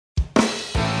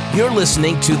You're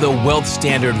listening to the Wealth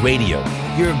Standard Radio,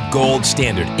 your gold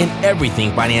standard in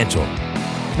everything financial.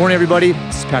 Morning, everybody.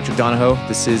 This is Patrick Donohoe.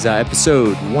 This is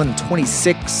episode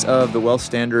 126 of the Wealth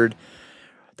Standard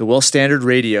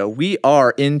Radio. We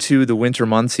are into the winter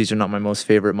months. These are not my most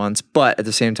favorite months, but at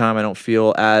the same time, I don't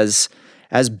feel as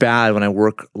bad when I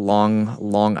work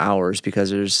long hours because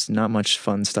there's not much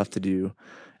fun stuff to do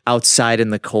outside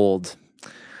in the cold,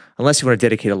 unless you want to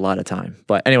dedicate a lot of time.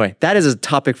 But anyway, that is a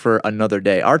topic for another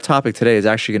day. Our topic today is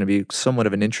actually going to be somewhat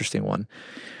of an interesting one.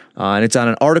 And it's on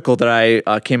an article that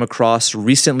I came across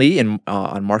recently on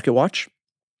MarketWatch.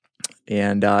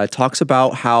 And it talks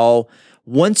about how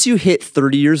once you hit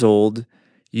 30 years old,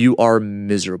 you are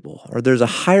miserable, or there's a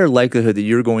higher likelihood that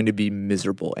you're going to be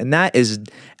miserable. And that is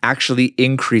actually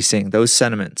increasing, those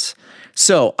sentiments.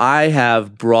 So I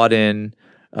have brought in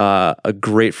a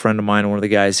great friend of mine, one of the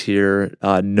guys here,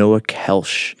 Noah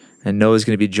Kelsch. And Noah's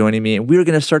going to be joining me, and we're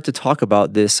going to start to talk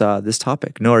about this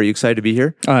topic. Noah, are you excited to be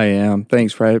here? I am.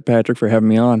 Thanks, Patrick, for having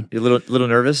me on. You're a little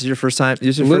nervous? Is your first time?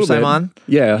 Is your first time on?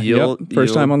 Yeah.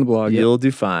 First time on the blog. You'll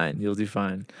do fine. You'll do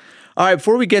fine. All right.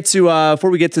 Before we get to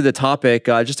the topic,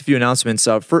 just a few announcements.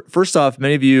 First off,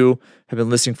 many of you have been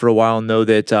listening for a while and know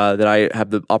that I have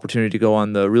the opportunity to go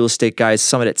on the Real Estate Guys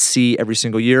Summit at Sea every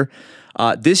single year.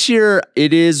 This year,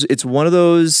 it's one of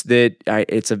those that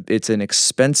it's an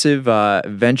expensive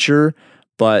venture,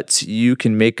 but you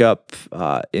can make up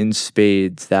in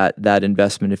spades that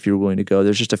investment if you're willing to go.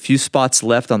 There's just a few spots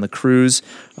left on the cruise.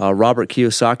 Robert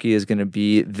Kiyosaki is going to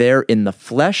be there in the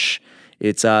flesh.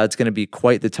 It's going to be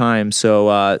quite the time.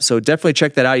 So definitely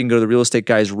check that out. You can go to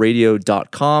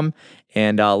therealestateguysradio.com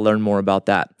and learn more about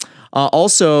that.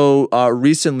 Also,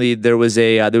 recently there was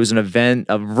an event,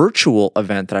 a virtual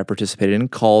event that I participated in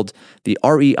called the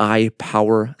REI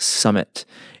Power Summit.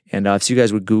 And if you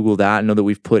guys would Google that, I know that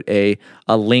we've put a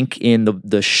link in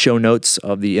the show notes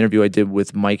of the interview I did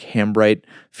with Mike Hambright a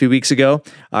few weeks ago.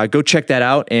 Go check that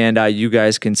out, and you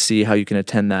guys can see how you can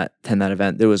attend that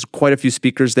event. There was quite a few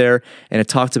speakers there, and it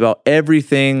talked about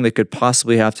everything that could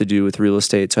possibly have to do with real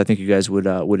estate. So I think you guys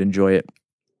would enjoy it.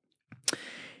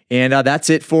 And that's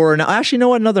it for now. Actually, you know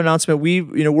what? Another announcement.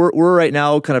 We're right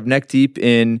now kind of neck deep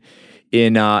in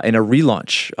a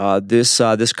relaunch.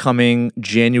 This coming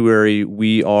January,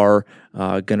 we are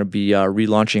going to be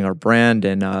relaunching our brand,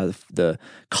 and the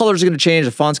colors are going to change,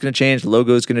 the font's going to change, the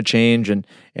logo is going to change, and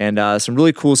some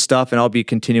really cool stuff. And I'll be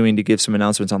continuing to give some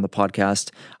announcements on the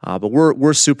podcast. But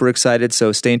we're super excited,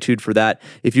 so stay tuned for that.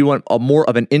 If you want more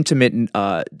of an intimate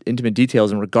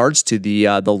details in regards to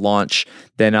the launch,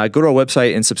 then go to our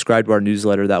website and subscribe to our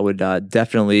newsletter. That would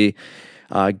definitely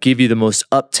give you the most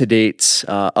up-to-date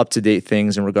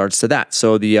things in regards to that.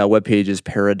 So the webpage is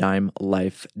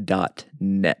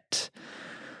paradigmlife.net.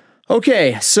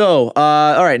 Okay, so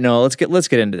all right, Noah, let's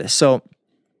get into this. So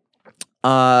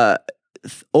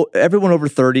everyone over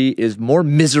 30 is more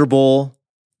miserable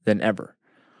than ever.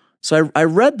 So I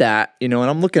read that, and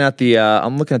I'm looking at the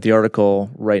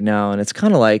article right now, and it's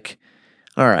kind of like,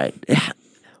 all right,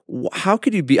 how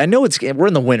could you be? I know we're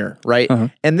in the winter, right? Uh-huh.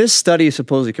 And this study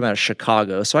supposedly came out of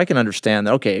Chicago, so I can understand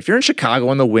that. Okay, if you're in Chicago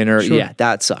in the winter, sure. Yeah,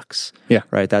 that sucks. Yeah,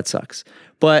 right, that sucks.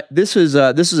 But this was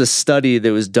a study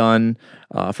that was done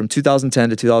from 2010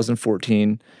 to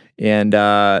 2014, and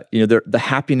the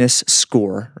happiness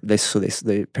score. They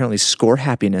apparently score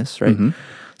happiness, right? Mm-hmm.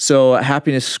 So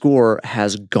happiness score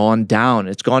has gone down.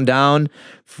 It's gone down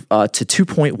to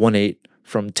 2.18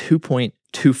 from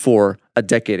 2.24 a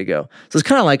decade ago. So it's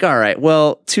kind of like, all right,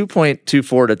 well, 2.24 to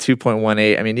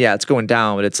 2.18. I mean, yeah, it's going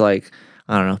down, but it's like,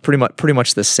 I don't know, pretty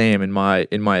much the same in my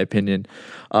opinion.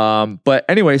 But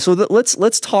anyway, so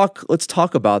let's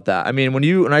talk about that. I mean,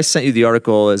 when I sent you the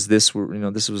article, this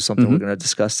was something we're going to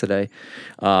discuss today.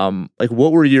 Like,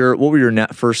 what were your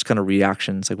first kind of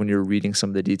reactions, like when you were reading some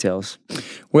of the details?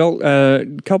 Well, a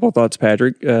couple of thoughts,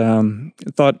 Patrick.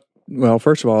 Well,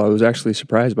 first of all, I was actually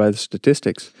surprised by the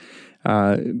statistics.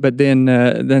 But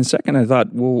then second, I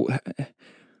thought, well,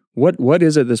 what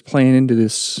is it that's playing into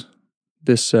this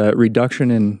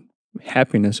reduction in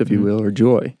happiness, if you will, or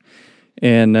joy?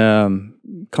 And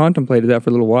contemplated that for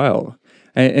a little while.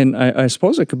 And I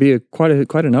suppose it could be quite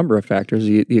a number of factors.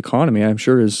 The economy, I'm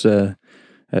sure, is a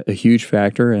huge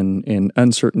factor, and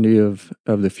uncertainty of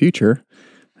the future.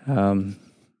 Well,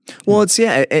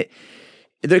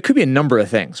 there could be a number of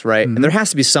things, right? Mm-hmm. And there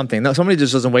has to be something. Somebody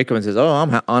just doesn't wake up and says,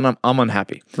 "Oh, I'm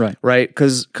unhappy," right?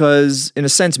 Because in a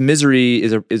sense, misery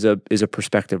is a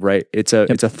perspective, right? It's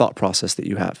a thought process that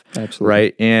you have, absolutely,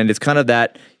 right? And it's kind of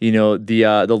that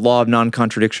the law of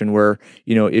non-contradiction, where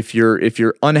if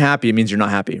you're unhappy, it means you're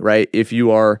not happy, right? If you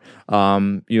are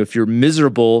if you're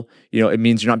miserable, it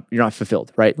means you're not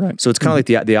fulfilled, right? Right. So it's kind of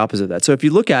like the opposite of that. So if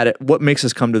you look at it, what makes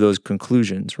us come to those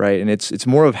conclusions, right? And it's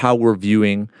more of how we're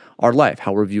viewing our life,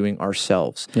 how we're viewing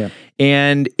ourselves. Yeah.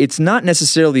 And it's not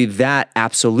necessarily that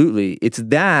absolutely. It's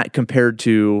that compared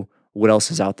to what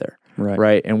else is out there.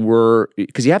 Right. And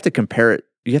because you have to compare it.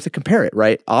 You have to compare it,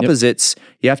 right? Opposites.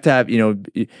 You have to have,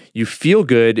 you feel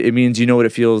good. It means you know what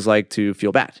it feels like to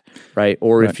feel bad, right?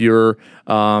 Or if you're,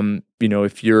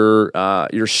 if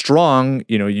you're strong,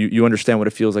 you understand what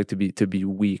it feels like to be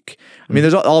weak. I mean,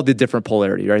 there's all the different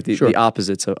polarity, right? The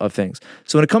opposites of things.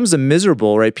 So when it comes to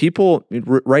miserable, right? People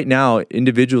right now,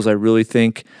 individuals, I really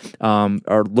think,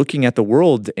 are looking at the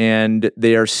world and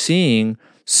they are seeing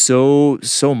so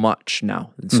much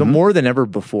now, so more than ever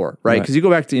before, right? Because you go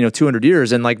back to 200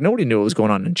 years and like nobody knew what was going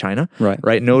on in China,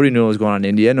 right? Nobody knew what was going on in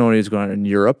India, nobody was going on in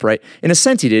Europe, right? In a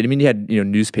sense, you did. I mean, you had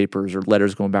newspapers or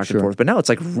letters going back and forth, but now it's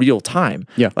like real time.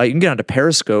 Yeah, like you can get onto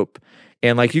Periscope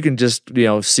and like you can just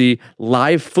see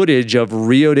live footage of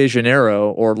Rio de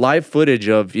Janeiro or live footage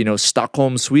of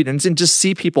Stockholm, Sweden, and just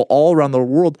see people all around the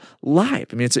world live.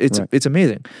 I mean, it's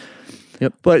amazing.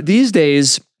 Yep. But these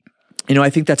days, I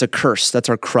think that's a curse. That's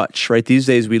our crutch, right? These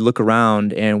days we look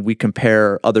around and we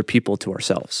compare other people to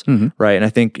ourselves, right? And I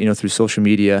think, through social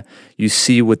media, you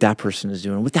see what that person is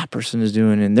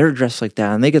doing, and they're dressed like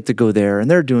that, and they get to go there, and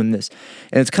they're doing this.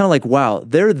 And it's kind of like, wow,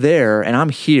 they're there, and I'm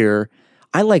here.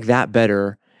 I like that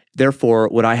better. Therefore,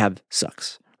 what I have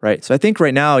sucks, right? So I think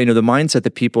right now, the mindset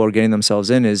that people are getting themselves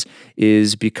in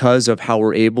is because of how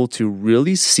we're able to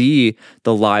really see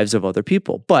the lives of other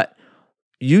people. But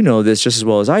this just as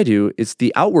well as I do. It's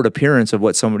the outward appearance of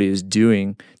what somebody is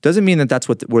doing doesn't mean that that's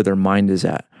where their mind is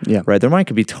at. Yeah. Right. Their mind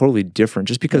could be totally different.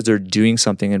 Just because they're doing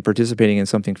something and participating in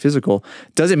something physical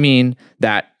doesn't mean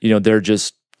that they're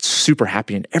just super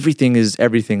happy and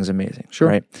everything's amazing. Sure.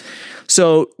 Right.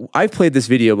 So I've played this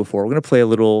video before. We're gonna play a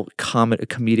little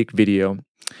comedic video.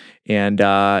 And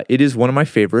it is one of my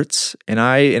favorites, and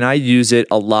I use it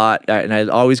a lot, and I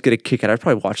always get a kick out. I've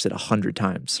probably watched it 100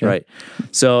 times, right?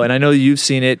 So, and I know you've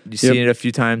seen it. You've seen it a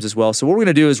few times as well. So what we're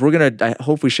gonna do is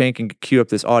hopefully Shane can cue up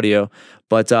this audio,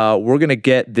 but we're gonna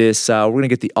get this. We're gonna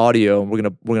get the audio, and we're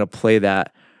gonna play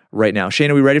that right now. Shane,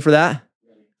 are we ready for that?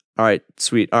 All right,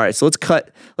 sweet. All right, so let's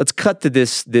cut to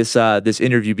this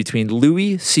interview between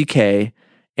Louis C.K.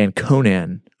 and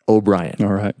Conan O'Brien.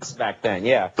 All right. Back then,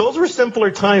 yeah. Those were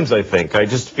simpler times, I think. I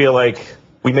just feel like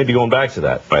we may be going back to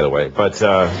that, by the way. But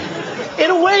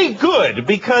in a way, good,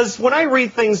 because when I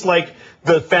read things like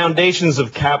the foundations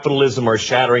of capitalism are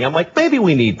shattering, I'm like, maybe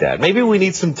we need that. Maybe we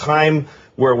need some time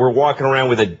where we're walking around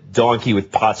with a donkey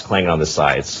with pots clanging on the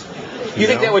sides. You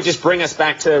think that would just bring us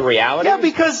back to reality? Yeah,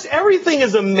 because everything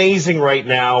is amazing right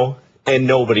now, and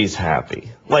nobody's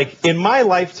happy. Like, in my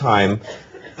lifetime,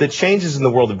 the changes in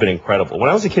the world have been incredible. When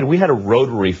I was a kid, we had a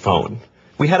rotary phone.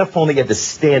 We had a phone that you had to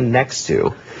stand next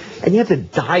to, and you had to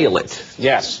dial it.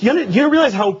 Yes. You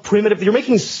realize how primitive? You're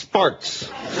making sparks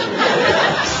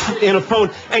in a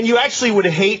phone, and you actually would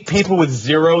hate people with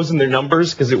zeros in their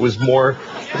numbers because it was more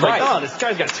like, oh, this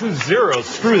guy's got 2 zeros.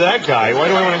 Screw that guy. Why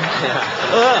do I want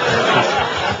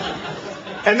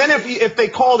to? And then if they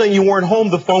called and you weren't home,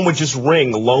 the phone would just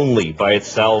ring lonely by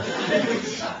itself.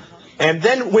 And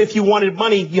then if you wanted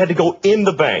money, you had to go in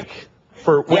the bank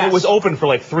when it was open for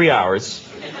like 3 hours.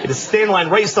 You had to stand in line,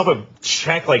 write yourself a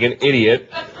check like an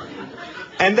idiot.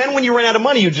 And then when you ran out of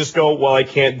money, you just go, well, I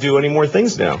can't do any more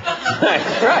things now. Right.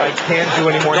 I can't do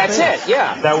any more things. That's it,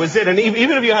 yeah. That was it. And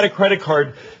even if you had a credit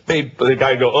card, the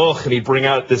guy would go, ugh, and he'd bring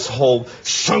out this whole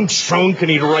shunk, and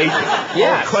he'd write,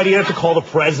 Cuddy, you have to call the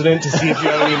president to see if you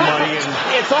have any money.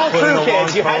 And it's all true,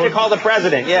 kids. You had to call the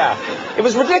president, yeah. It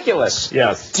was ridiculous.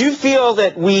 Yes. Do you feel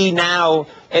that we now,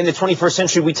 in the 21st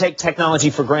century, we take technology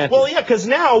for granted? Well, yeah, because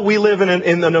now we live in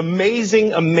an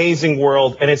amazing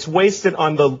world, and it's wasted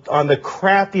on the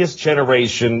crappiest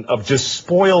generation of just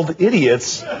spoiled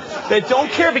idiots that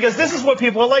don't care, because this is what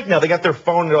people are like now. They got their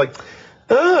phone, and they're like,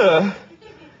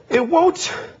 it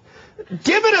won't.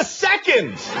 Give it a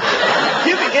second.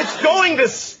 It's going to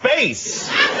space.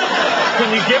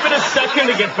 Can you give it a second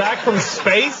to get back from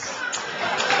space?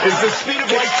 Is the speed of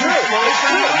light too slow? It's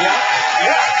true. Yeah.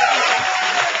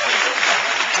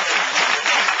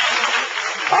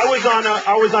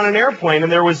 I was on an airplane,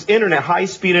 and there was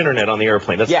high-speed internet on the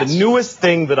airplane. That's the newest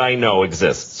thing that I know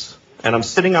exists. And I'm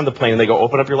sitting on the plane, and they go,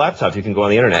 open up your laptop. You can go on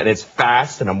the internet. And it's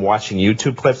fast, and I'm watching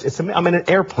YouTube clips. I'm in an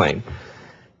airplane.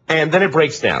 And then it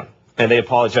breaks down. And they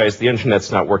apologize. The internet's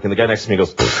not working. The guy next to me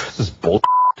goes, this is bull.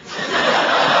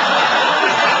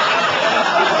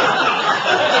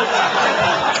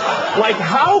 Like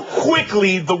how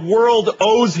quickly the world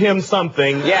owes him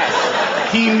something. Yes.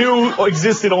 he knew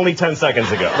existed only 10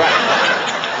 seconds ago.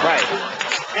 Right.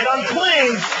 And on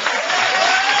planes,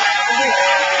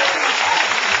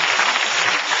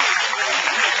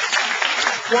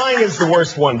 flying is the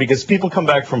worst one because people come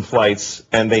back from flights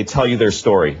and they tell you their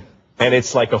story. And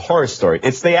it's like a horror story.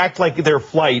 They act like their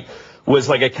flight was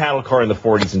like a cattle car in the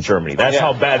 40s in Germany. That's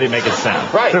how bad they make it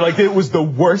sound. Right. They're like, it was the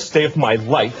worst day of my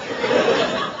life.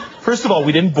 First of all,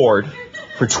 we didn't board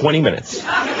for 20 minutes.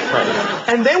 Right.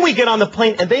 And then we get on the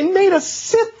plane and they made us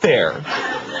sit there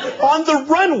on the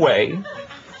runway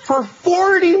for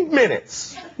 40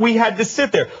 minutes. We had to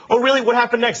sit there. Oh, really? What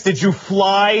happened next? Did you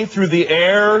fly through the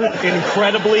air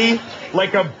incredibly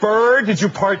like a bird? Did you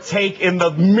partake in the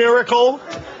miracle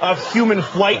of human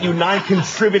flight, you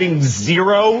non-contributing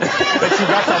zero that you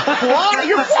got to fly?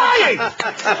 You're flying!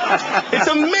 It's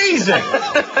amazing.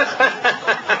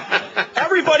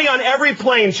 Everybody on every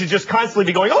plane should just constantly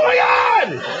be going, oh my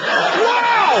God!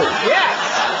 Wow!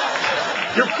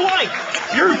 Yes! You're flying.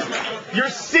 You're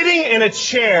sitting in a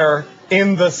chair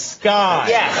in the sky.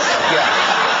 Yes.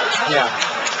 Yeah.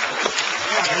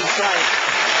 That's right.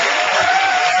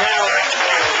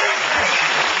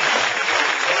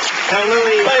 Now,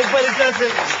 Louis, But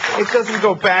it doesn't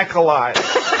go back a lot.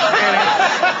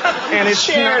 And it's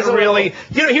Shares not a really.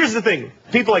 You know, here's the thing.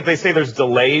 People they say there's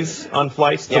delays on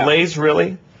flights. Yeah. Delays,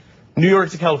 really? New York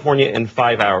to California in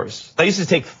 5 hours. That used to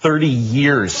take 30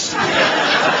 years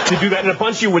to do that. And a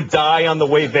bunch of you would die on the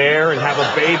way there and have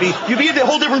a baby. You'd be a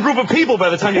whole different group of people by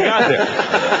the time you got there.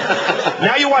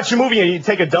 Now you watch a movie and you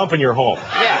take a dump and you're home.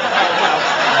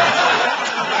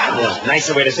 Well,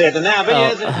 nicer way to say it than that,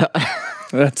 but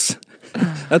yes.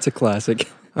 That's a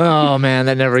classic. Oh man,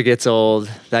 that never gets old.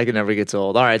 That never gets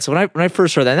old. All right, so when I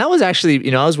first heard that, and that was actually,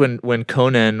 that was when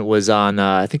Conan was on.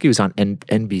 I think he was on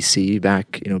NBC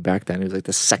back then. It was like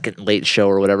the second late show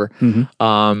or whatever.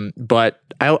 But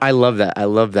I love that. I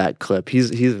love that clip.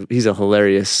 He's a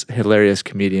hilarious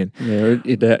comedian. Yeah,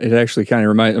 it actually kind of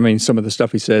reminds. I mean, some of the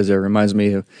stuff he says there reminds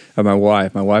me of my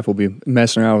wife. My wife will be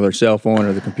messing around with her cell phone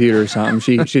or the computer or something.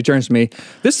 She turns to me,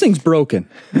 "This thing's broken,"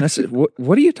 and I said,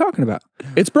 "What are you talking about?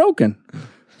 It's broken."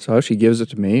 So she gives it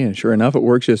to me, and sure enough, it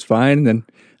works just fine. And then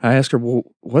I ask her, "Well,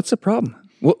 what's the problem?"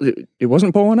 Well, it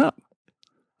wasn't pulling up.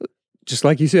 Just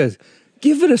like he says,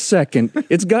 give it a second.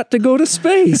 It's got to go to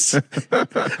space.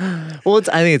 Well,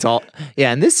 I think it's all,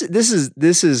 yeah. And this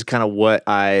is kind of what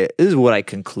I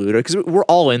conclude, because we're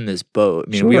all in this boat. I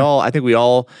mean, Sure. I think we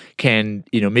all can,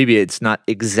 maybe it's not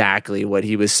exactly what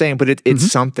he was saying, but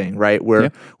it's something, right?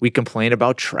 Where we complain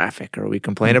about traffic, or we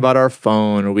complain about our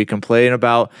phone, or we complain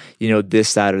about,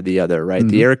 this, that, or the other, right?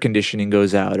 The air conditioning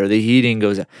goes out, or the heating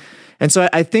goes out. And so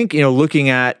I think, looking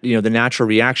at, the natural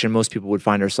reaction, most people would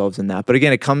find ourselves in that. But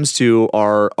again, it comes to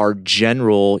our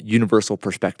general universal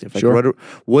perspective. Like, Sure.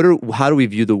 how do we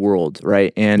view the world,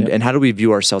 right? And how do we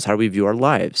view ourselves? How do we view our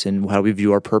lives? And how do we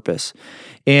view our purpose?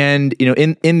 And,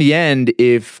 in the end,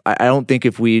 I don't think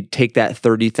if we take that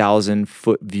 30,000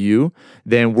 foot view,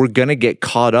 then we're going to get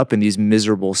caught up in these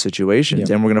miserable situations.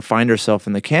 And we're going to find ourselves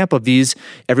in the camp of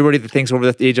everybody that thinks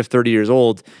over the age of 30 years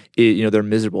old, they're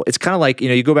miserable. It's kind of like,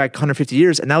 you go back 150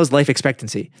 years and that was life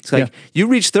expectancy. It's like you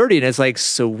reach 30 and it's like,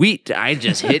 sweet, I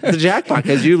just hit the jackpot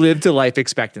because you lived to life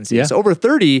expectancy. Yeah. So over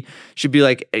 30 should be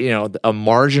like, a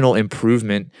marginal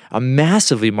improvement, a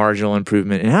massively marginal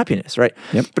improvement in happiness, right?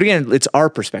 Yep. But again, it's our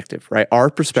perspective, right? Our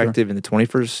perspective in the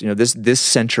 21st, this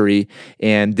century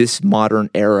and this modern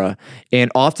era.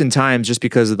 And oftentimes, just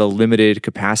because of the limited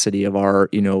capacity of our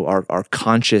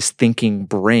conscious thinking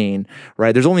brain,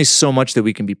 right? There's only so much that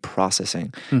we can be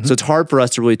processing. So it's hard for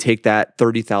us to really take that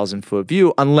 30,000 foot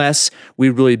view unless we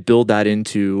really build that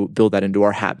into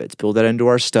our habits, build that into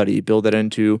our study, build that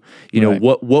into,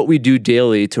 what we do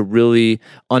daily to really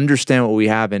understand what we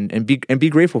have and be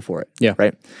grateful for it. Yeah.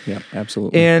 Right. Yeah,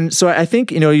 absolutely. And so I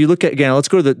think, you look at, again, let's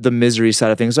go to the misery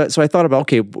side of things. So I thought about,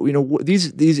 okay,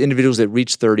 these individuals that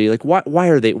reach 30, like why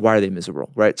are they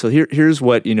miserable, right? So here's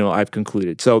what, I've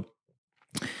concluded. So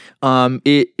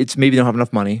it's maybe they don't have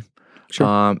enough money.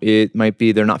 Sure. It might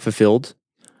be they're not fulfilled.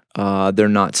 They're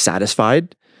not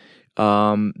satisfied.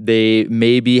 They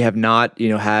maybe have not,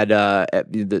 had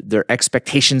their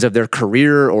expectations of their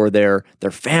career or their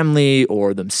family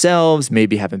or themselves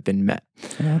maybe haven't been met.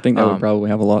 I think that would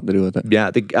probably have a lot to do with it.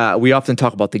 Yeah, we often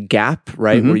talk about the gap,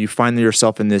 right? Where you find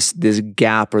yourself in this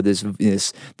gap or this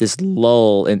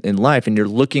lull in life, and you're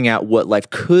looking at what life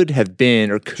could have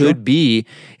been or could be,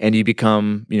 and you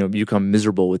become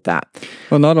miserable with that.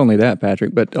 Well, not only that,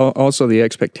 Patrick, but also the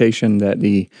expectation that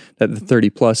the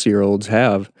 30-plus-year-olds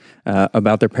have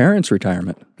about their parents'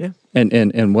 retirement. Yeah.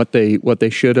 and what they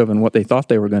should have and what they thought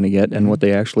they were going to get and what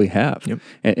they actually have. Yep.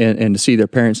 And to see their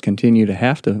parents continue to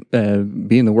have to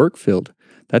be in the work field,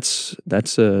 that's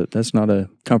not a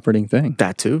comforting thing.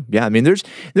 That too. Yeah. I mean,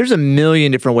 there's a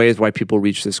million different ways why people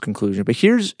reach this conclusion, but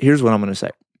here's what I'm going to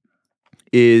say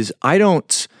is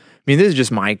this is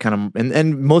just my kind of,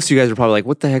 and most of you guys are probably like,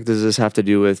 what the heck does this have to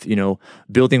do with,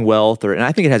 building wealth? And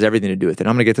I think it has everything to do with it.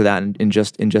 I'm going to get to that in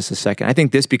just a second. I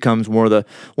think this becomes one of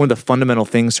the fundamental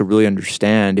things to really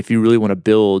understand if you really want to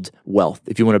build wealth,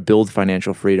 if you want to build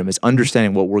financial freedom, is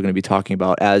understanding what we're going to be talking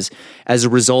about as a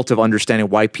result of understanding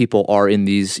why people are in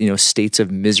these, states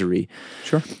of misery.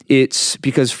 Sure. It's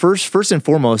because first and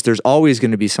foremost, there's always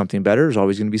going to be something better. There's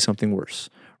always going to be something worse.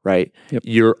 Right? Yep.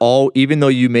 Even though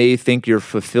you may think you're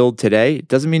fulfilled today, it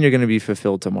doesn't mean you're going to be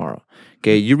fulfilled tomorrow.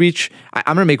 Okay, I'm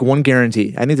going to make one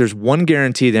guarantee. I think there's one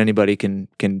guarantee that anybody can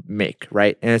make,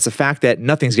 right? And it's the fact that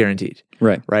nothing's guaranteed.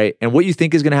 Right. Right? And what you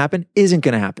think is going to happen isn't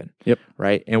going to happen. Yep.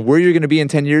 Right? And where you're going to be in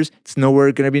 10 years, it's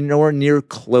going to be nowhere near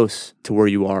close to where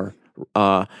you are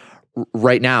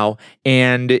right now,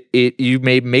 and you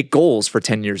may make goals for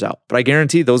 10 years out, but I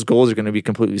guarantee those goals are going to be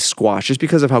completely squashed just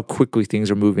because of how quickly things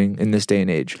are moving in this day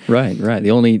and age. Right.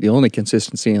 The only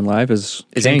consistency in life is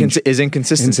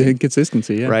inconsistency.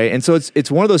 Inconsistency, yeah. Right. And so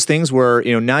it's one of those things where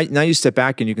now you step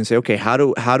back and you can say, okay, how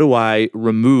do I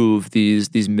remove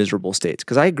these miserable states?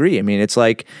 Because I agree. I mean, it's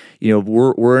like,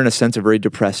 we're in a sense a very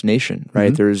depressed nation, right?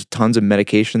 Mm-hmm. There's tons of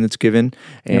medication that's given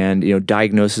and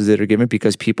diagnoses that are given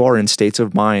because people are in states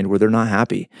of mind where they're not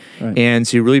happy. Right. And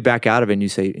so you really back out of it and you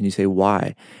say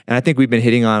why? And I think we've been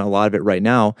hitting on a lot of it right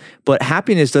now, but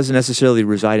happiness doesn't necessarily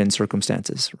reside in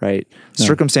circumstances, right? No.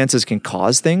 Circumstances can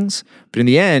cause things, but in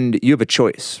the end, you have a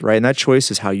choice, right? And that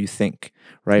choice is how you think.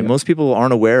 Right. Yeah. Most people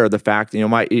aren't aware of the fact,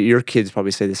 your kids probably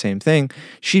say the same thing.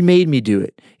 She made me do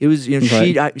it. It was,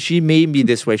 right. She made me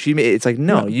this way. It's like,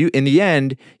 no, in the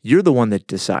end, you're the one that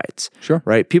decides. Sure.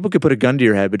 Right. People could put a gun to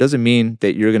your head, but it doesn't mean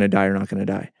that you're going to die or not going to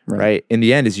die. Right. In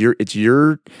the end,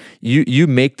 you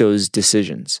make those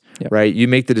decisions. Yep. Right. You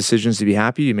make the decisions to be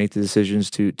happy. You make the decisions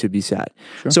to be sad.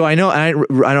 Sure. So I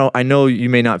know you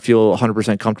may not feel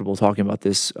 100% comfortable talking about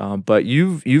this, but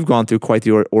you've gone through quite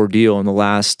the ordeal in the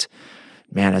last.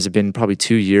 Man, has it been probably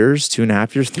 2 years,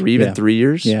 2.5 years, 3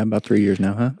 years? Yeah, about 3 years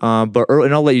now, huh?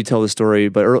 And I'll let you tell the story.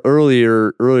 But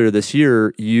earlier this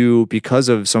year, you, because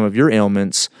of some of your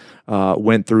ailments,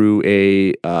 went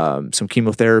through some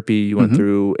chemotherapy. You went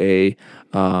through a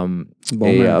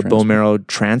bone marrow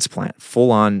transplant,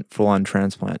 full on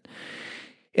transplant.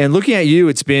 And looking at you,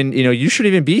 it's been, you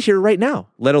shouldn't even be here right now,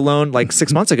 let alone like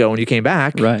 6 months ago when you came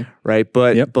back. Right.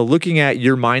 But looking at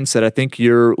your mindset, I think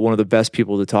you're one of the best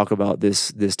people to talk about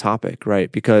this topic,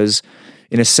 right? Because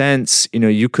in a sense,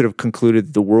 you could have concluded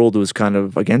that the world was kind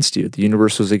of against you. The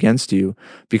universe was against you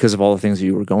because of all the things that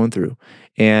you were going through.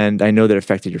 And I know that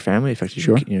affected your family, affected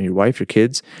your wife, your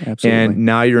kids. Absolutely. And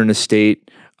now you're in a state,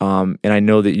 and I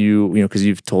know that because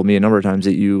you've told me a number of times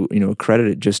that you credit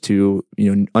it just to,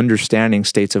 understanding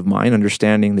states of mind,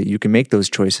 understanding that you can make those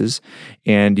choices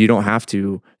and you don't have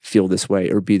to feel this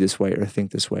way or be this way or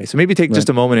think this way. So maybe take just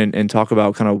a moment and talk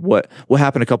about kind of what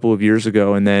happened a couple of years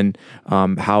ago and then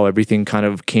how everything kind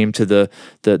of came to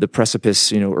the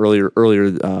precipice, earlier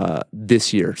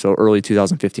this year. So early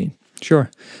 2015.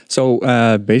 Sure. So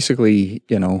basically,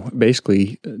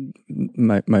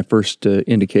 my first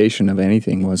indication of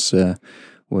anything was the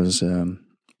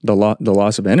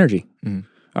loss of energy. Mm.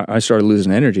 I started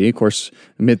losing energy. Of course,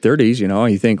 mid-30s,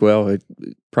 you think, well, it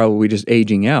probably just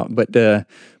aging out. But then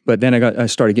I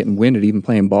started getting winded, even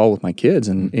playing ball with my kids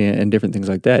and different things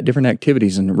like that. Different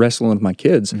activities and wrestling with my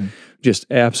kids just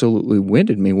absolutely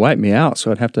winded me, wiped me out. So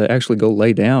I'd have to actually go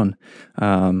lay down.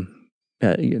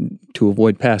 To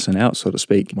avoid passing out, so to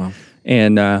speak. Wow.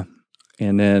 And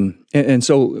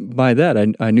so by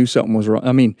that, I knew something was wrong.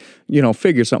 I mean,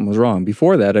 figured something was wrong.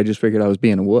 Before that, I just figured I was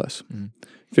being a wuss.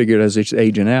 Figured I was just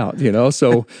aging out,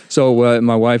 So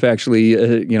my wife actually,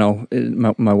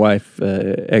 my wife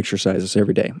exercises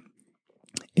every day.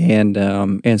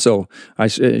 And so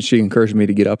she encouraged me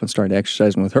to get up and start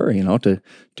exercising with her,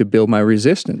 to build my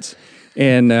resistance.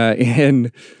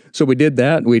 And so we did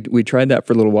that. We tried that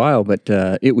for a little while, but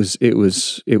it was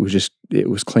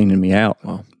cleaning me out,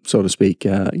 so to speak.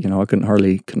 I couldn't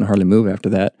hardly move after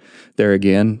that. There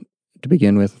again, to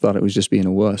begin with, I thought it was just being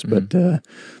a wuss,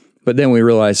 but then we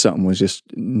realized something was just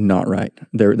not right.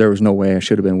 There was no way I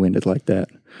should have been winded like that.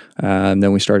 And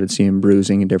then we started seeing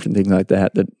bruising and different things like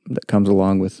that comes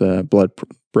along with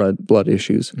blood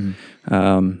issues.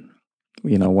 One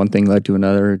thing led to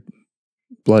another.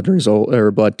 Blood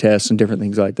tests and different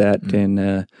things like that,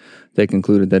 and they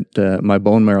concluded that my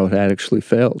bone marrow had actually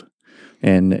failed.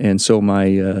 and so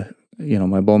my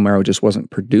my bone marrow just wasn't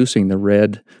producing the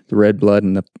red blood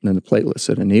and the platelets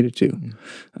that it needed to.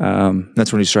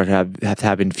 That's when you start to have to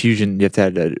have infusion. You have to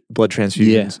have blood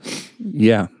transfusions.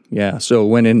 Yeah. So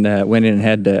went in and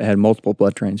had multiple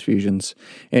blood transfusions,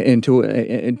 and to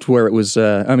where it was.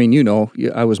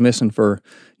 I was missing for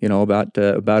about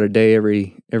a day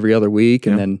every other week,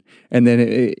 and then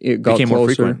it got became closer. more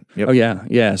frequent. Yep. Oh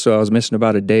yeah. So I was missing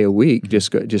about a day a week,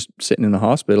 just sitting in the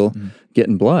hospital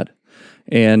getting blood.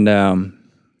 But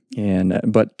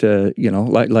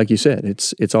like you said,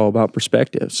 it's all about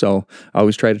perspective. So I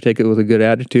always try to take it with a good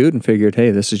attitude and figured, hey,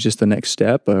 this is just the next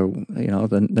step.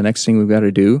 The next thing we've got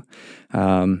to do.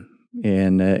 And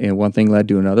one thing led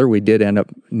to another. We did end up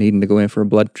needing to go in for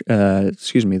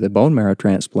the bone marrow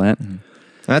transplant. Mm-hmm.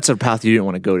 That's a path you didn't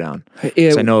want to go down.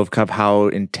 'Cause I know of how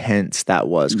intense that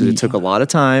was, because it took a lot of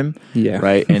time,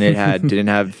 right? And it didn't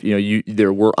have,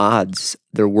 there were odds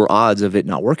of it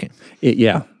not working.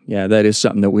 Yeah, that is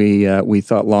something that we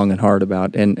thought long and hard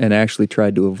about, and actually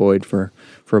tried to avoid for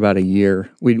about a year.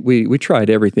 We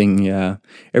tried everything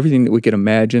that we could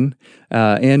imagine,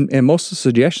 and most of the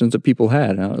suggestions that people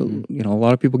had. A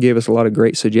lot of people gave us a lot of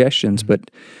great suggestions,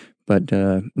 but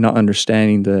not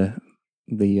understanding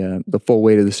the full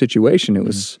weight of the situation, it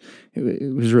was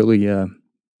really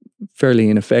fairly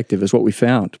ineffective, is what we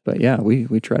found. But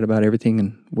we tried about everything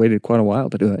and waited quite a while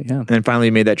to do it. Yeah, and then finally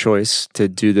you made that choice to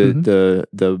do the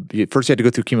first. You had to go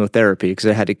through chemotherapy because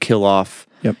it had to kill off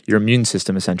your immune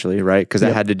system, essentially, right? Because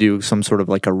it had to do some sort of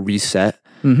like a reset.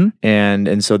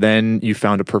 And so then you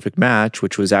found a perfect match,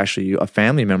 which was actually a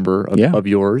family member of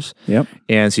yours. Yep.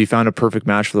 And so you found a perfect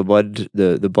match for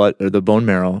the bone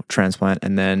marrow transplant,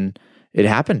 and then it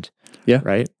happened. Yeah.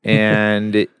 Right.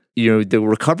 And the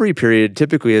recovery period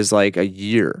typically is like a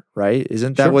year, right?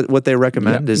 Isn't that what they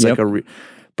recommend? Is like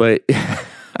but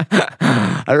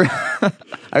I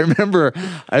remember,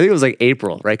 I think it was like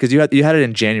April, right? Because you had it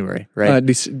in January, right?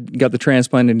 Got the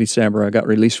transplant in December. I got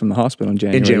released from the hospital in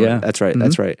January. Yeah. That's right.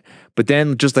 That's right. But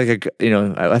then just like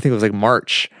I think it was like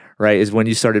March, right, is when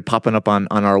you started popping up on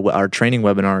our training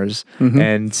webinars.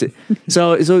 And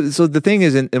so the thing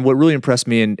is, and what really impressed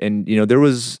me, and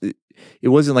it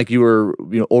wasn't like you were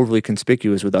overly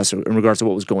conspicuous with us in regards to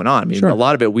what was going on. I mean, a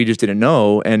lot of it we just didn't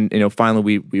know, and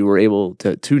finally we were able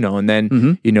to know. And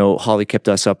then Holly kept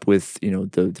us up with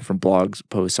the different blogs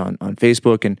posts on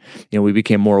Facebook, and we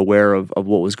became more aware of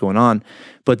what was going on.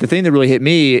 But the thing that really hit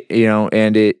me,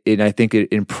 and I think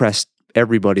it impressed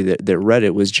everybody that read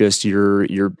it, was just your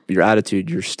attitude,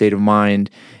 your state of mind,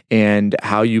 and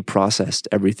how you processed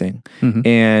everything.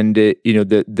 And the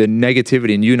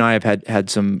negativity, and you and I have had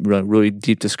some really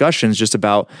deep discussions just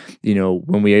about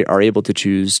when we are able to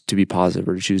choose to be positive,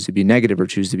 or choose to be negative, or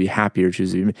choose to be happy, or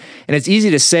choose to be, and it's easy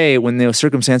to say when the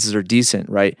circumstances are decent,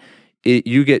 right?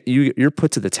 You're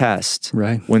put to the test,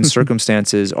 right? When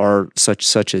circumstances are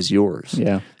such as yours.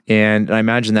 Yeah. And I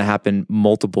imagine that happened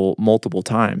multiple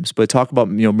times. But talk about,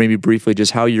 maybe briefly,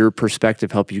 just how your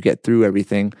perspective helped you get through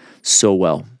everything so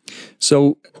well.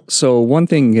 So one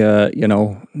thing,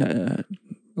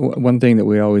 one thing that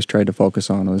we always tried to focus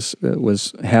on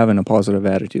was having a positive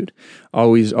attitude.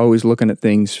 Always looking at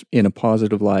things in a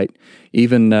positive light.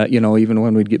 Even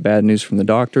when we'd get bad news from the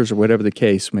doctors or whatever the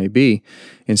case may be,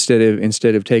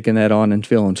 instead of taking that on and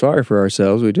feeling sorry for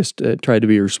ourselves, we just tried to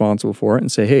be responsible for it and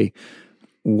say, hey,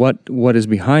 what is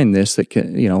behind this that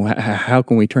can, how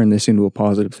can we turn this into a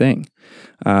positive thing?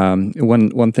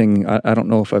 One thing, I don't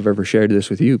know if I've ever shared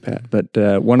this with you, Pat, but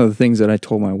one of the things that I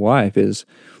told my wife is,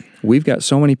 we've got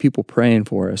so many people praying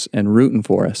for us and rooting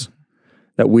for us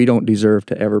that we don't deserve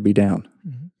to ever be down.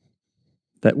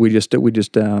 That we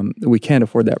can't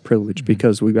afford that privilege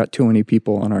because we've got too many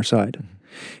people on our side.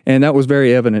 And that was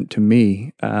very evident to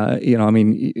me.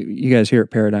 You guys here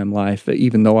at Paradigm Life,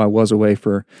 even though I was away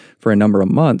for a number of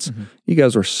months, you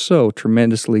guys were so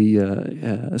tremendously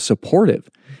supportive,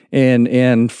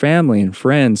 and family and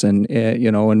friends, and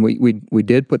and we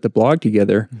did put the blog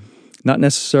together, not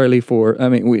necessarily for.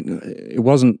 It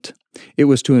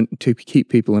was to keep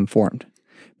people informed.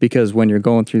 Because when you're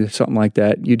going through something like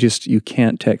that, you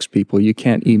can't text people, you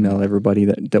can't email everybody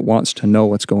that wants to know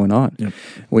what's going on. Yep.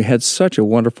 We had such a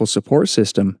wonderful support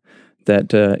system that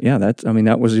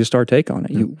that was just our take on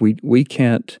it. Yep.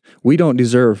 We don't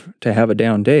deserve to have a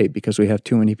down day because we have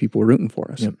too many people rooting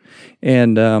for us. Yep.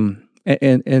 And then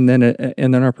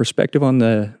our perspective on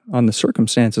the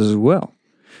circumstances as well.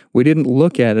 We didn't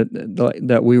look at it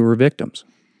that we were victims.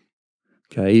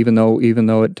 Okay, even though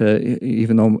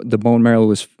the bone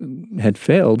marrow had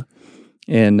failed,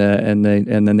 and then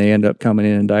they end up coming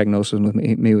in and diagnosing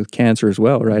me with cancer as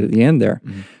well, right at the end there.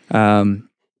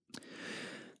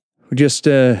 just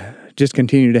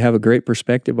continue to have a great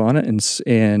perspective on it,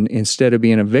 and instead of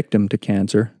being a victim to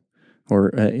cancer or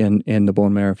in the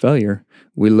bone marrow failure,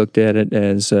 we looked at it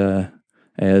as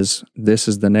this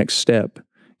is the next step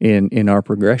in our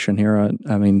progression here.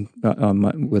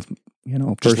 With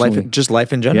personally, just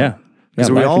life in general. Yeah,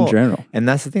 life in general. And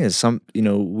that's the thing is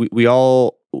we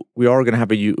all are going to have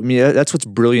that's what's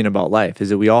brilliant about life is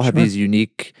that we all have these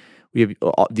unique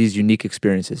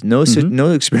experiences. No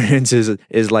experience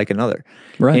is like another.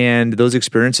 Right. And those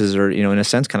experiences are, in a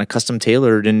sense, kind of custom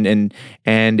tailored and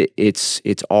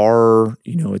it's our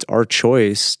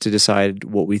choice to decide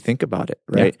what we think about it.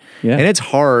 Right. Yeah. And it's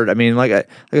hard. I mean, like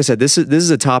I said, this is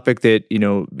a topic that,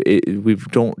 we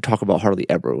don't talk about hardly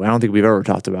ever. I don't think we've ever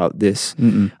talked about this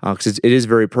because it is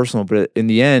very personal, but in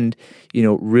the end,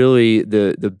 really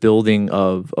the building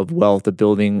of wealth, the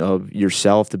building of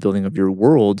yourself, the building of your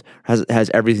world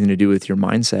has everything to do with your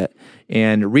mindset.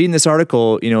 And reading this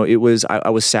article, I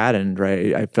was saddened,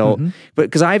 right? I felt, but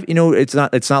because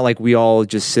it's not like we all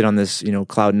just sit on this,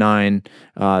 cloud nine,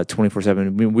 24/7. I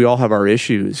mean, we all have our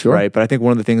issues, right? But I think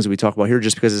one of the things that we talk about here,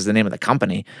 just because it's the name of the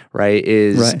company, right,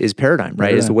 is paradigm,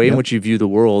 right? It's the way in which you view the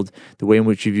world, the way in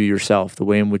which you view yourself, the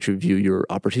way in which you view your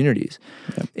opportunities.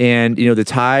 Yep. And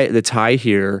the tie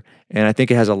here, and I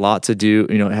think it has a lot to do,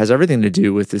 it has everything to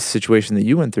do with the situation that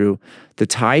you went through. The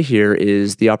tie here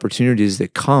is the opportunities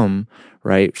that come,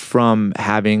 right, from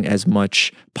having as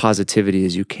much positivity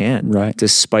as you can, right,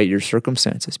 despite your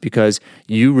circumstances, because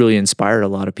you really inspired a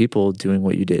lot of people doing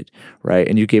what you did, right?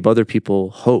 And you gave other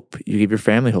people hope. You gave your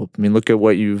family hope. I mean, look at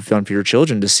what you've done for your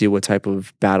children to see what type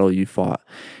of battle you fought.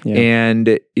 Yeah.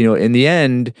 And, in the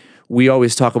end, we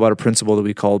always talk about a principle that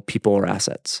we call people are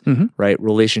assets, right?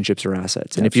 Relationships are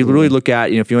assets. And if you really look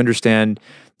at, if you understand,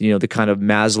 the kind of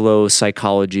Maslow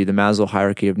psychology, the Maslow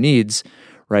hierarchy of needs,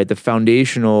 right? The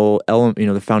foundational element,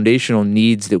 the foundational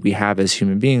needs that we have as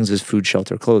human beings is food,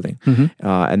 shelter, clothing.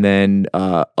 And then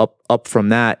up from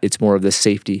that, it's more of the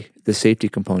safety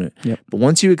component. Yep. But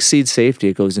once you exceed safety,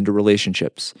 it goes into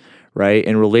relationships. Right.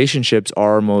 And relationships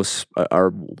are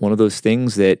one of those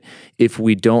things that if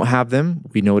we don't have them,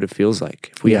 we know what it feels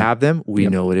like. If we have them, we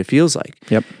know what it feels like.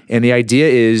 Yep. And the idea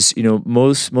is,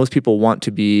 most people want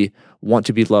to be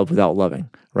loved without loving.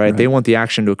 Right? They want the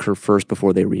action to occur first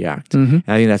before they react. And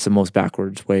I think that's the most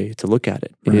backwards way to look at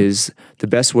it. Right. Is the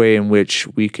best way in which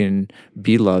we can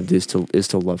be loved is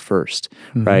to love first,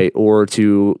 right? Or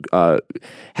to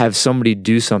have somebody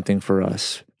do something for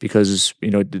us. Because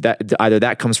that either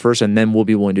that comes first and then we'll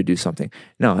be willing to do something.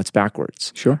 No, it's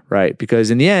backwards. Sure. Right? Because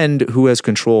in the end, who has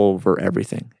control over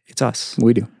everything? It's us.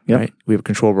 We do. Yep. Right? We have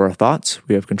control over our thoughts.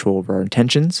 We have control over our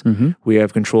intentions. We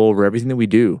have control over everything that we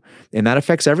do. And that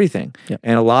affects everything. Yep.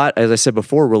 And a lot, as I said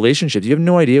before, relationships, you have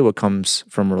no idea what comes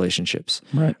from relationships.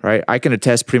 Right? I can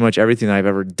attest pretty much everything I've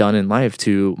ever done in life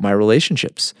to my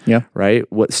relationships. Yeah. Right?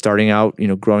 Starting out,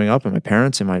 growing up and my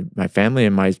parents and my family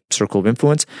and my circle of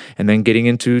influence, and then getting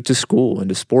into school,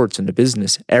 into sports, into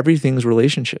business, everything's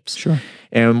relationships. Sure.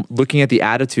 And looking at the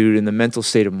attitude and the mental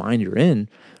state of mind you're in,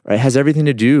 right, has everything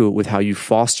to do with how you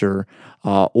foster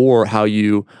or how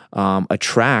you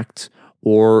attract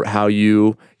or how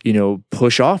you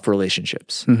push off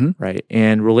relationships, right?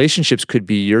 And relationships could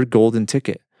be your golden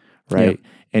ticket, right? Yeah.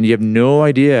 And you have no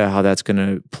idea how that's going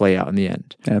to play out in the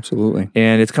end. Absolutely.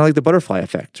 And it's kind of like the butterfly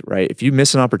effect, right? If you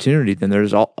miss an opportunity, then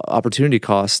there's opportunity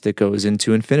cost that goes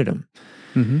into infinitum.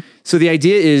 So the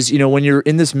idea is, when you're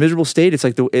in this miserable state, it's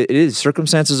like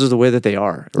circumstances are the way that they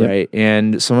are, right?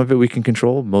 And some of it we can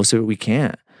control, most of it we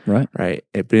can't. Right.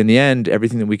 But in the end,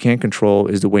 everything that we can control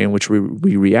is the way in which we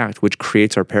react, which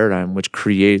creates our paradigm, which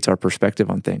creates our perspective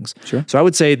on things. Sure. So I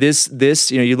would say this,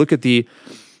 you look at the,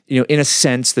 in a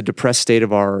sense, the depressed state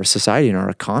of our society and our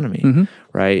economy,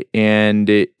 right? And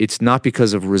it's not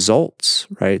because of results,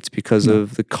 right? It's because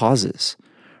of the causes.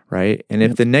 Right. And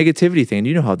if the negativity thing,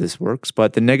 you know how this works,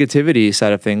 but the negativity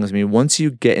side of things, I mean, once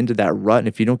you get into that rut and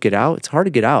if you don't get out, it's hard to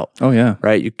get out. Oh, yeah.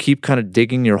 Right. You keep kind of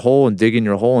digging your hole and digging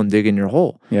your hole and digging your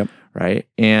hole. Yep. Right.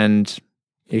 And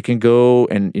it can go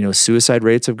and, suicide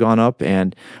rates have gone up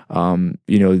and,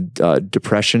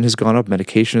 depression has gone up,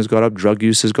 medication has gone up, drug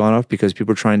use has gone up because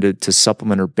people are trying to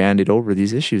supplement or band-aid over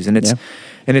these issues. And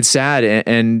it's sad.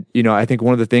 And, I think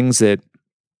one of the things that,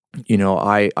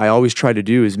 I always try to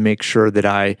do is make sure that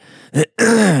I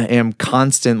am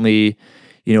constantly,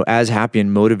 as happy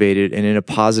and motivated and in a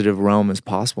positive realm as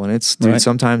possible. And it's, dude,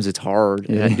 sometimes it's hard.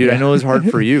 Yeah. And dude, I know it's hard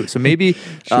for you. So maybe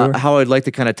how I'd like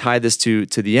to kind of tie this to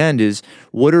the end is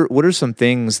what are some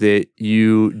things that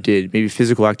you did, maybe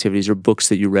physical activities or books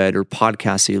that you read or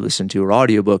podcasts that you listened to or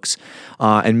audiobooks,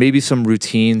 and maybe some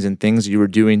routines and things that you were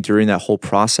doing during that whole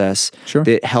process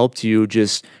that helped you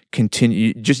just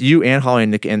continue, just you and Holly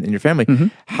and your family,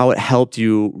 how it helped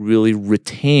you really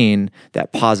retain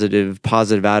that positive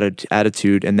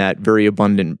attitude and that very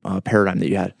abundant paradigm that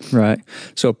you had. Right.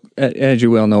 So as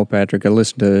you well know, Patrick, I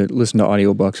listen to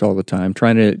audiobooks all the time,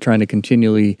 trying to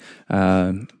continually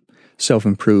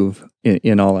self-improve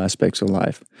in all aspects of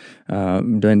life.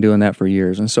 Been doing that for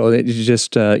years. And so it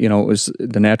just, it was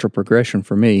the natural progression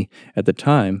for me at the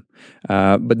time.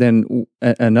 But then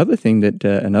another thing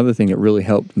that really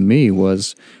helped me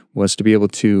was to be able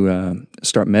to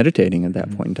start meditating at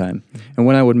that point in time. And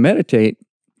when I would meditate,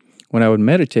 I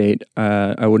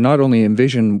would not only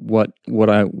envision what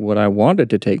I wanted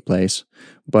to take place,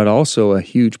 but also a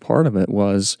huge part of it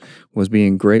was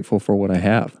being grateful for what I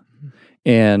have.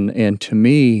 And to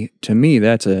me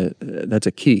that's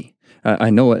a key. I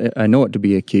know it to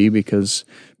be a key because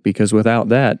without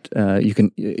that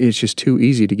it's just too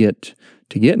easy to get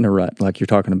in a rut like you're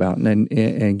talking about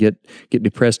and get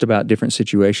depressed about different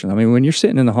situations. I mean, when you're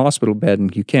sitting in the hospital bed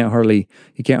and you can't hardly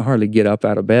get up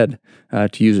out of bed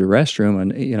to use a restroom,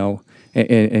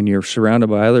 and you're surrounded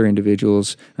by other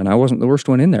individuals, and I wasn't the worst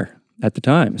one in there at the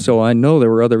time. So I know there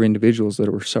were other individuals that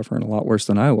were suffering a lot worse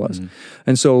than I was.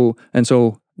 And so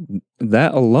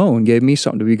that alone gave me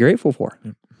something to be grateful for.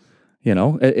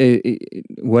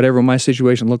 Whatever my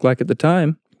situation looked like at the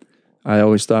time, I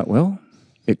always thought, well,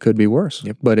 it could be worse,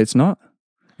 but it's not.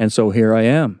 And so here I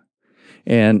am,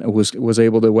 and was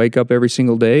able to wake up every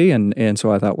single day. And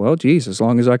so I thought, well, geez, as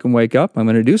long as I can wake up, I'm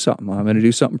going to do something. I'm going to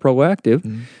do something proactive.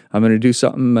 I'm going to do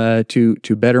something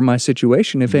to better my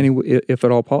situation, if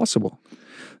at all possible.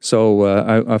 So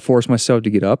I forced myself to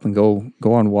get up and go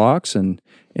on walks and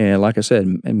like I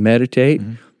said, meditate,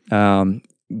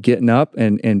 getting up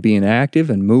and being active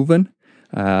and moving.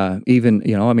 Even,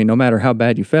 no matter how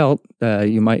bad you felt,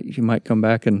 you might come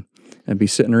back and be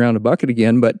sitting around a bucket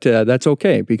again, but that's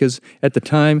okay, because at the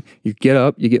time you get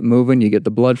up, you get moving, you get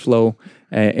the blood flow,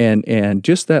 and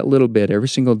just that little bit every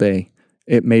single day,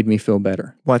 it made me feel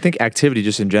better. Well, I think activity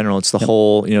just in general, it's the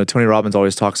whole, Tony Robbins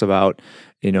always talks about,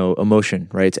 emotion,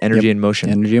 right? It's energy and motion.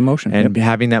 Energy and motion. And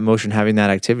having that motion, having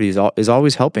that activity is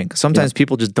always helping. Sometimes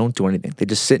people just don't do anything. They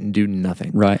just sit and do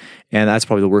nothing. Right. And that's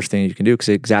probably the worst thing you can do because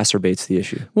it exacerbates the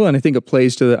issue. Well, and I think it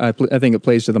plays to the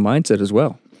mindset as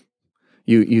well.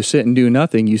 You sit and do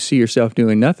nothing. You see yourself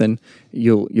doing nothing.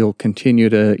 You'll continue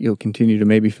to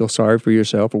maybe feel sorry for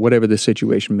yourself, or whatever the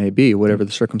situation may be, whatever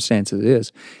the circumstances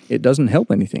is. It doesn't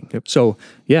help anything. So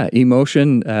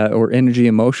emotion or energy,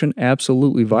 emotion,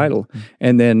 absolutely vital.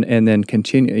 And then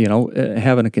continue.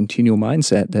 Having a continual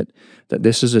mindset that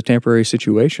this is a temporary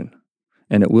situation,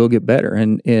 and it will get better.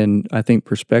 And I think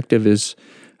perspective is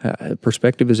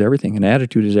everything, and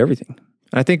attitude is everything.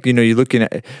 I think, you're looking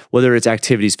at whether it's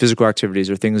activities, physical activities,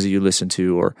 or things that you listen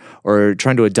to, or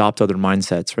trying to adopt other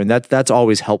mindsets, right? That's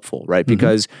always helpful, right?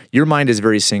 Because your mind is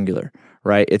very singular,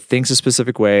 right? It thinks a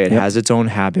specific way. It has its own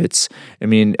habits. I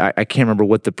mean, I can't remember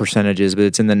what the percentage is, but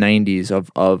it's in the 90s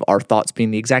of our thoughts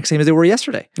being the exact same as they were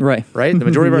yesterday. Right. Right? The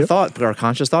majority of our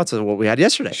conscious thoughts are what we had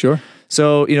yesterday. Sure.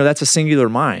 So, that's a singular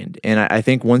mind. And I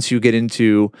think once you get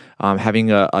into having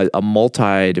a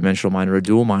multi-dimensional mind or a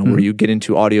dual mind, where you get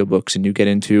into audiobooks and you get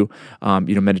into,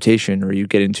 meditation, or you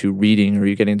get into reading, or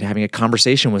you get into having a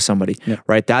conversation with somebody,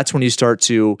 right? That's when you start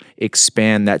to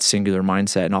expand that singular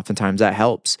mindset. And oftentimes that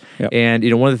helps. And,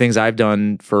 one of the things I've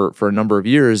done for a number of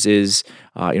years is,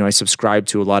 I subscribe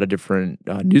to a lot of different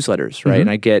newsletters, right? And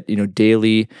I get,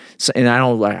 daily, and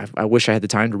I wish I had the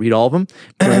time to read all of them,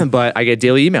 but I get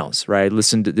daily emails, right? I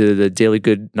listen to the Daily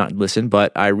Good, not listen,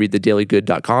 but I read the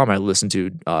dailygood.com. I listen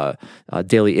to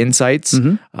Daily Insights.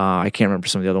 I can't remember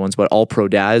some of the other ones, but All Pro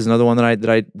Dad is another one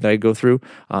that I go through.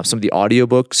 Some of the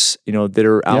audiobooks, that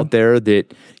are out there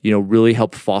that, really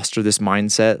help foster this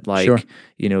mindset, like,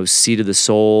 Seed of the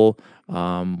Soul.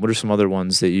 What are some other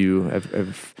ones that you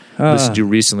have listened to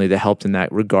recently that helped in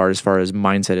that regard as far as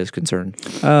mindset is concerned?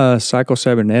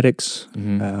 Psycho-cybernetics,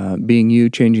 Being You,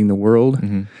 Changing the World.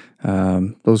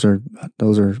 Those are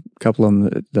a couple of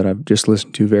them that I've just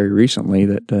listened to very recently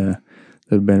that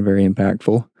have been very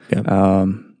impactful.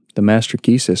 The Master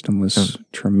Key System was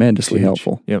tremendously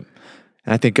helpful. And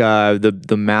I think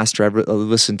the Master, I've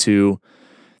listened to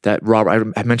that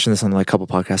Robert, I mentioned this on a couple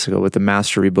podcasts ago, with the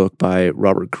Mastery book by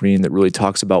Robert Greene that really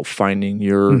talks about finding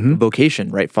your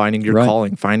vocation, right? Finding your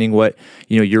calling, finding what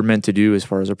you're meant to do as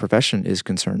far as a profession is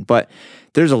concerned. But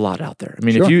there's a lot out there. I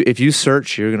mean, if you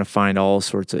search, you're going to find all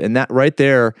sorts of, and that right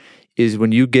there is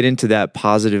when you get into that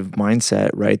positive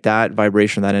mindset, right? That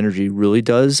vibration, that energy really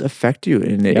does affect you,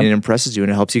 and it impresses you,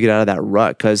 and it helps you get out of that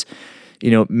rut. Because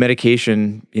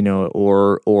medication,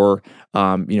 or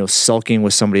sulking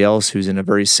with somebody else who's in a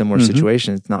very similar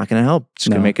situation. It's not going to help. It's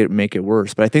going to make it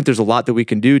worse. But I think there's a lot that we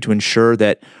can do to ensure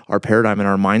that our paradigm and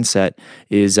our mindset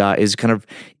is kind of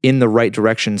in the right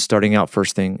direction, starting out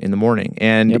first thing in the morning.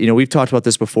 And we've talked about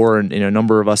this before, and a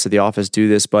number of us at the office do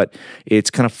this, but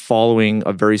it's kind of following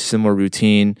a very similar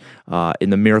routine in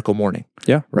the miracle morning.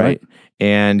 Yeah, right.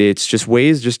 And it's just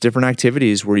different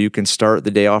activities where you can start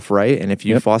the day off right. And if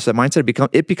you foster that mindset,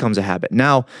 it becomes a habit.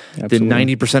 Now, the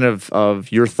 90%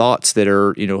 of your thoughts that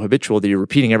are, habitual, that you're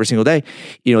repeating every single day,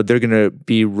 they're going to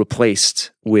be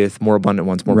replaced with more abundant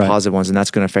ones, more positive ones. And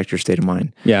that's going to affect your state of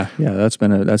mind. Yeah. That's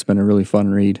been a really fun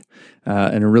read,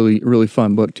 and a really, really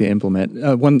fun book to implement.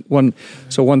 One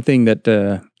thing that,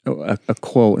 a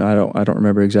quote, I don't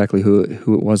remember exactly who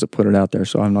it was that put it out there,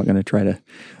 so I'm not going to try to.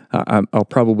 I'll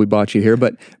probably botch you here,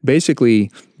 but basically,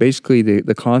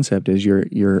 the concept is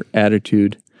your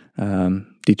attitude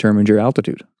determines your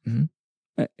altitude,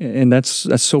 and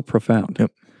that's so profound.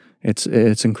 Yep.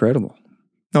 It's incredible.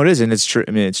 No, it is, and it's true.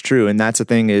 I mean, it's true, and that's the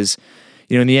thing is,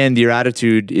 in the end, your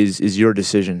attitude is your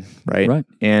decision, right? Right.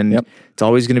 And it's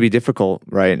always going to be difficult,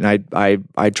 right? And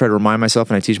I try to remind myself,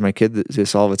 and I teach my kid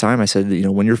this all the time. I said,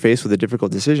 when you're faced with a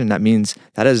difficult decision, that means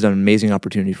that is an amazing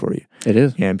opportunity for you. It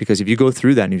is. And because if you go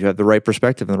through that and you have the right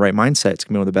perspective and the right mindset, it's going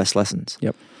to be one of the best lessons.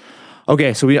 Yep.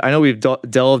 Okay, so I know we've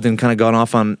delved and kind of gone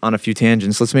off on a few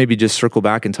tangents. Let's maybe just circle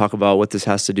back and talk about what this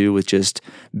has to do with just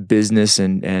business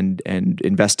and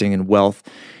investing and wealth.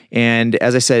 And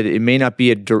as I said, it may not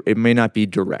be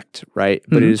direct, right?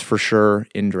 But it is for sure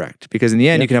indirect, because in the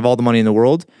end, you can have all the money in the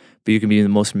world, but you can be the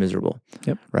most miserable.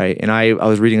 Yep. Right. And I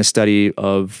was reading a study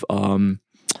of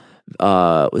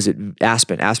was it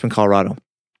Aspen, Colorado.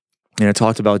 And it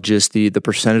talked about just the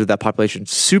percentage of that population,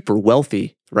 super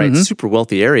wealthy, right? Super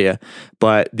wealthy area,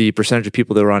 but the percentage of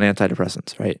people that were on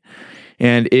antidepressants, right?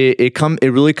 And it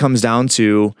really comes down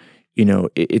to,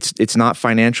 it's not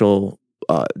financial,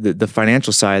 the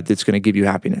financial side that's going to give you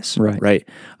happiness, right?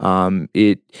 In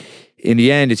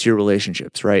the end, it's your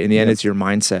relationships, right? In the end, it's your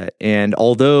mindset. And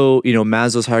although,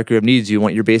 Maslow's hierarchy of needs, you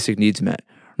want your basic needs met,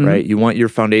 right? You want your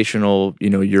foundational,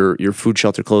 your food,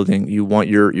 shelter, clothing. You want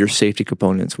your safety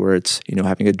components, where it's,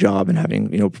 having a job and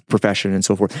having, profession and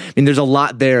so forth. I mean, there's a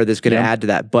lot there that's going to add to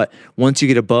that. But once you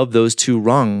get above those two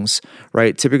rungs,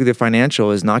 right, typically the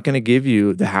financial is not going to give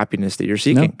you the happiness that you're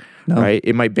seeking, right?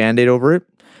 It might Band-Aid over it.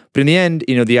 But in the end,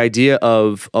 the idea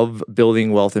of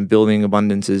building wealth and building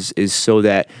abundance is so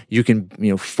that you can,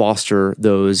 foster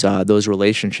those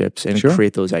relationships and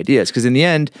create those ideas. Because in the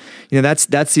end,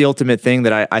 that's the ultimate thing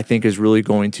that I think is really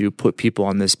going to put people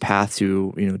on this path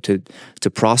to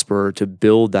prosper, to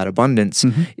build that abundance,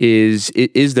 is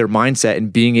their mindset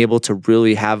and being able to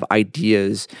really have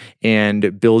ideas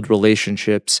and build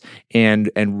relationships and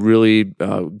really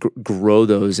grow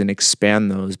those and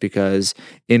expand those. Because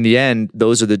in the end,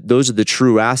 those are the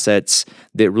true assets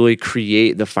that really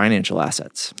create the financial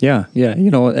assets. Yeah.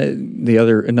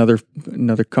 Another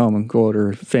common quote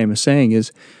or famous saying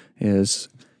is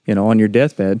on your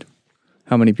deathbed,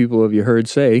 how many people have you heard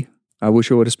say, "I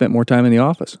wish I would have spent more time in the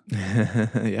office"?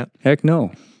 Yeah. Heck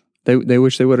no. They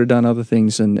wish they would have done other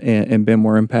things and been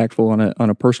more impactful on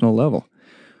a personal level.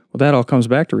 Well, that all comes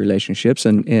back to relationships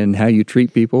and how you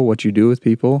treat people, what you do with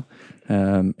people.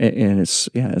 And it's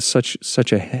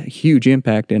such a huge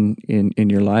impact in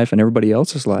your life and everybody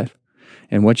else's life,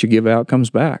 and what you give out comes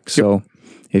back. So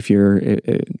if you're,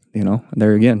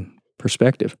 there again,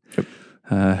 perspective,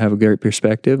 have a great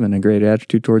perspective and a great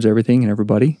attitude towards everything and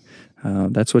everybody.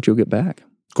 That's what you'll get back.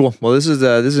 Cool. Well, this is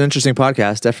an interesting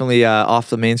podcast. Definitely off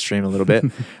the mainstream a little bit,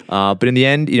 but in the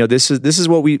end, this is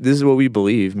what we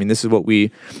believe. I mean, this is what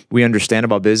we understand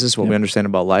about business, what we understand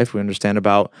about life. We understand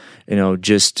about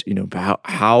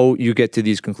how you get to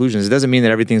these conclusions. It doesn't mean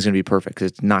that everything's going to be perfect,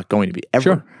 because it's not going to be ever.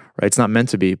 Sure. Right? It's not meant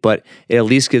to be, but it at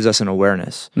least gives us an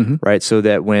awareness, right? So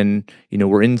that when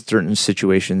we're in certain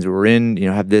situations, or we're in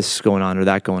have this going on or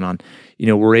that going on,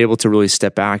 we're able to really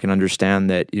step back and understand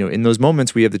that in those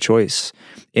moments we have the choice.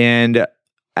 And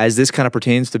as this kind of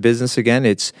pertains to business, again,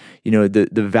 it's the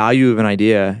value of an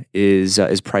idea is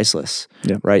priceless,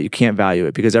 right? You can't value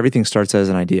it, because everything starts as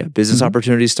an idea. Business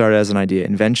opportunities start as an idea.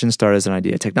 Inventions start as an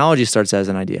idea. Technology starts as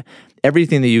an idea.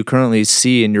 Everything that you currently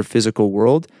see in your physical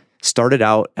world started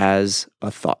out as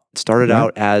a thought, started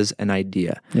out as an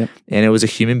idea. Yep. And it was a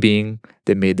human being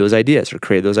that made those ideas or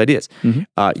created those ideas.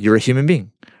 You're a human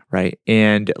being, right?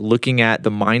 And looking at the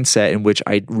mindset in which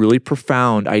really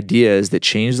profound ideas that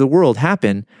change the world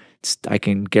happen, I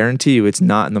can guarantee you it's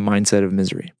not in the mindset of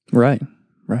misery. Right.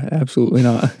 Absolutely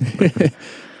not.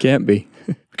 Can't be.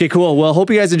 Okay, cool. Well,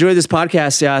 hope you guys enjoyed this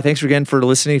podcast. Thanks again for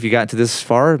listening. If you got to this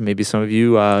far, maybe some of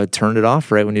you turned it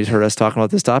off right when you heard us talking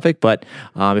about this topic. But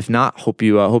if not, hope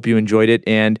you enjoyed it.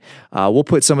 And we'll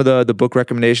put some of the book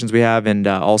recommendations we have, and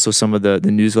also some of the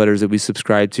newsletters that we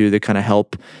subscribe to that kind of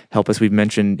help us. We've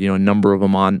mentioned a number of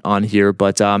them on here,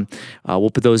 but we'll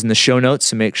put those in the show notes,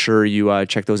 so make sure you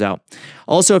check those out.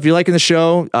 Also, if you're liking the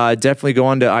show, definitely go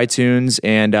on to iTunes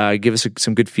and give us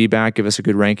some good feedback. Give us a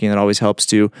good ranking. That always helps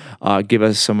to give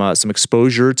us some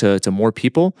exposure to more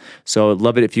people. So I'd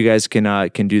love it if you guys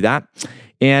can do that.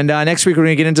 And next week, we're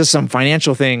going to get into some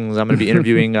financial things. I'm going to be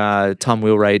interviewing Tom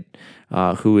Wheelwright,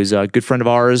 who is a good friend of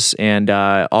ours and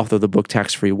author of the book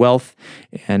Tax-Free Wealth.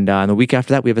 And the week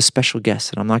after that, we have a special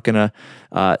guest. And I'm not going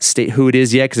to state who it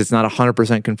is yet because it's not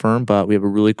 100% confirmed, but we have a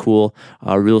really cool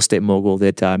real estate mogul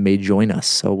that may join us.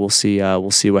 So we'll see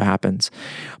what happens.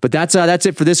 But that's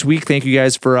it for this week. Thank you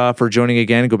guys for joining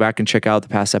again. Go back and check out the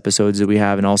past episodes that we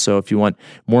have. And also, if you want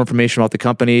more information about the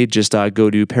company, just go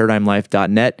to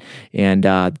paradigmlife.net, and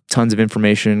tons of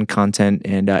information, content,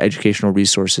 and educational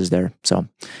resources there. So,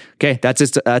 okay, that's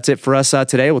it for us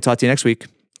today. We'll talk to you next week.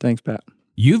 Thanks, Pat.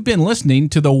 You've been listening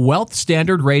to the Wealth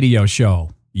Standard Radio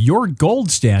Show, your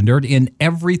gold standard in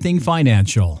everything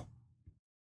financial.